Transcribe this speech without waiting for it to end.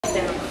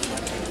Yeah,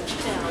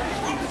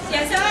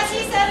 so as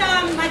he said,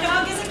 my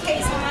dog is a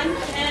Keeshond,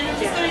 and I'm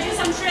just going to do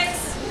some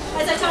tricks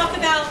as I talk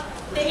about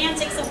the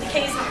antics of the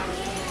Keeshond.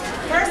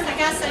 First, I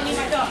guess I need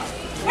my dog.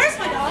 Where's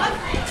my dog?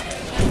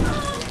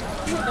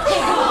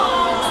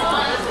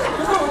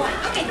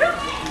 Okay, all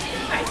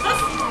right,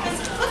 let's.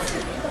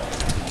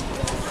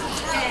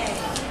 Okay.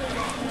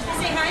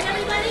 Say hi to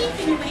everybody.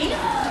 Can you wave?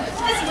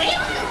 Does he wave?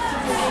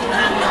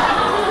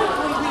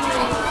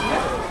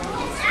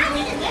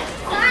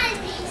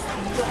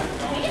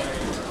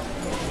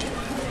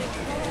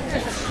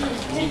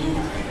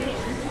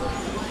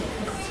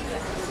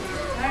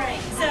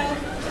 Alright, so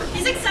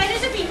he's excited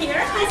to be here.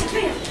 Clancy,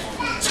 come here.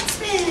 Jump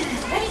spin!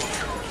 Ready?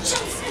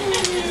 Jump spin!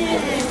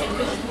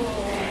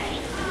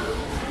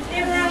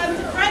 They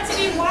were bred to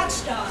be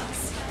watchdogs,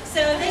 so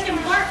they can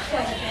bark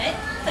quite a bit.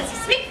 Clancy,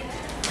 speak!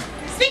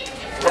 Speak!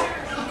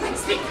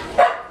 Speak!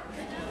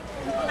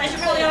 As you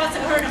probably also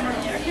heard him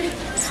earlier.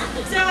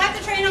 So I have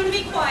to train him to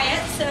be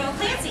quiet, so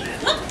Clancy,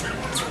 look!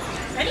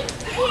 Ready?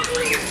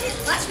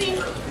 Watch me.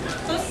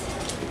 Close.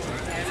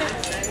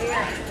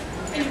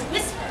 And you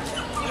whisper.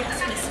 Yes,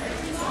 whisper.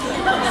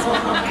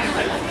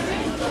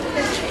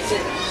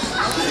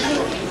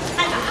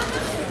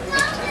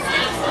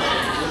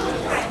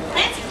 Alright,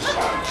 Clancy,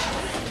 look.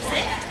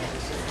 Sit.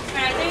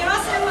 Alright, they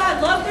also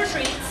love their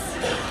treats.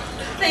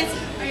 Clancy,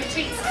 are your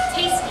treats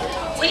tasty?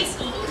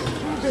 Tasty.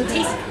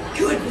 Tasty.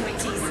 Good boy,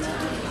 tasty.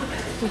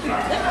 Sit.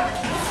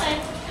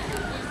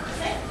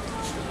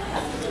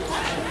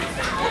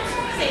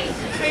 Say,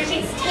 are your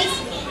treats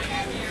tasty?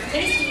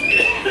 Tasty.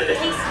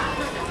 Tasty.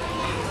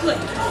 Good.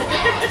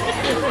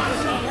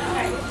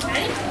 Alright,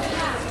 ready?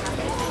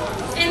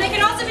 And they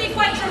can also be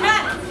quite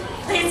dramatic.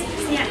 Clancy,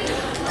 stand.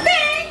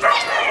 Bang!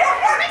 Bang!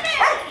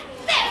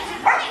 Bang!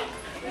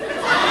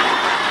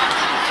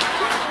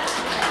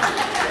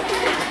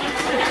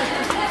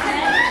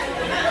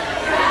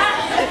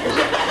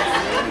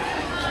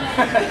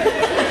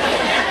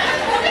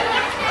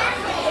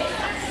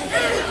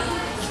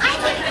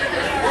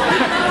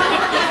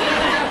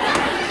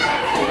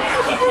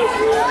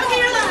 Look at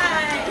your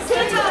legs.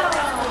 Stand tall.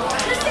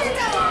 Stand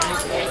tall.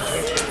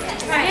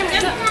 Alright, you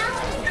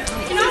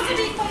can also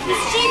be quite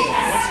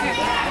mischievous.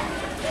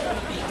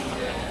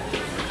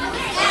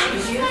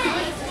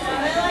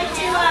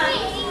 They like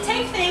to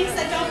take things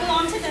that don't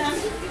belong to them.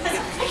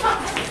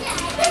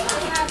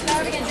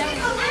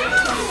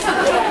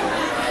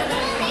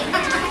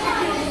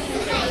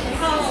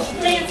 Oh,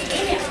 Clancy,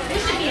 you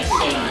should be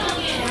ashamed.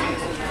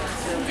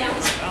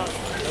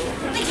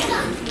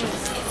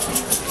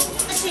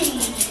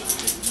 Ashamed.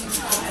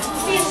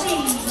 Be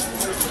ashamed.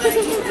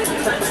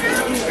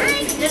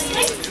 This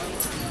way?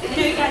 I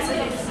know you guys are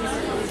going to see this.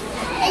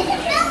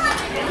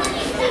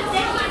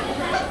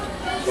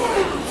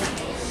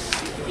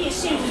 Be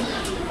ashamed.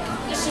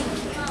 Ashamed.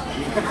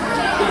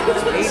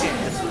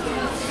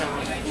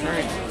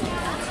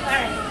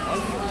 Alright.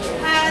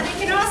 They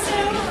can also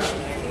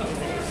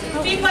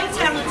be quite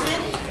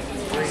talented.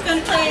 He's going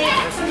to play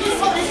some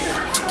musical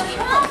instruments.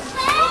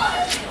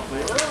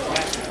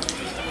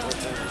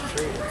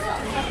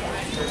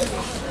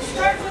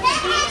 Start with the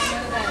beat,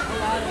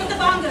 with the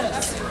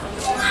bongos.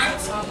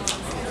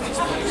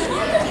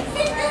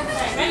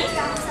 Ready?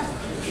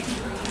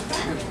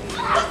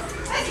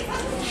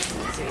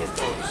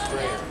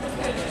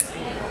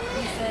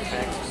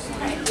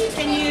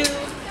 Can you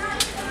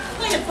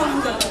play the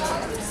bongos?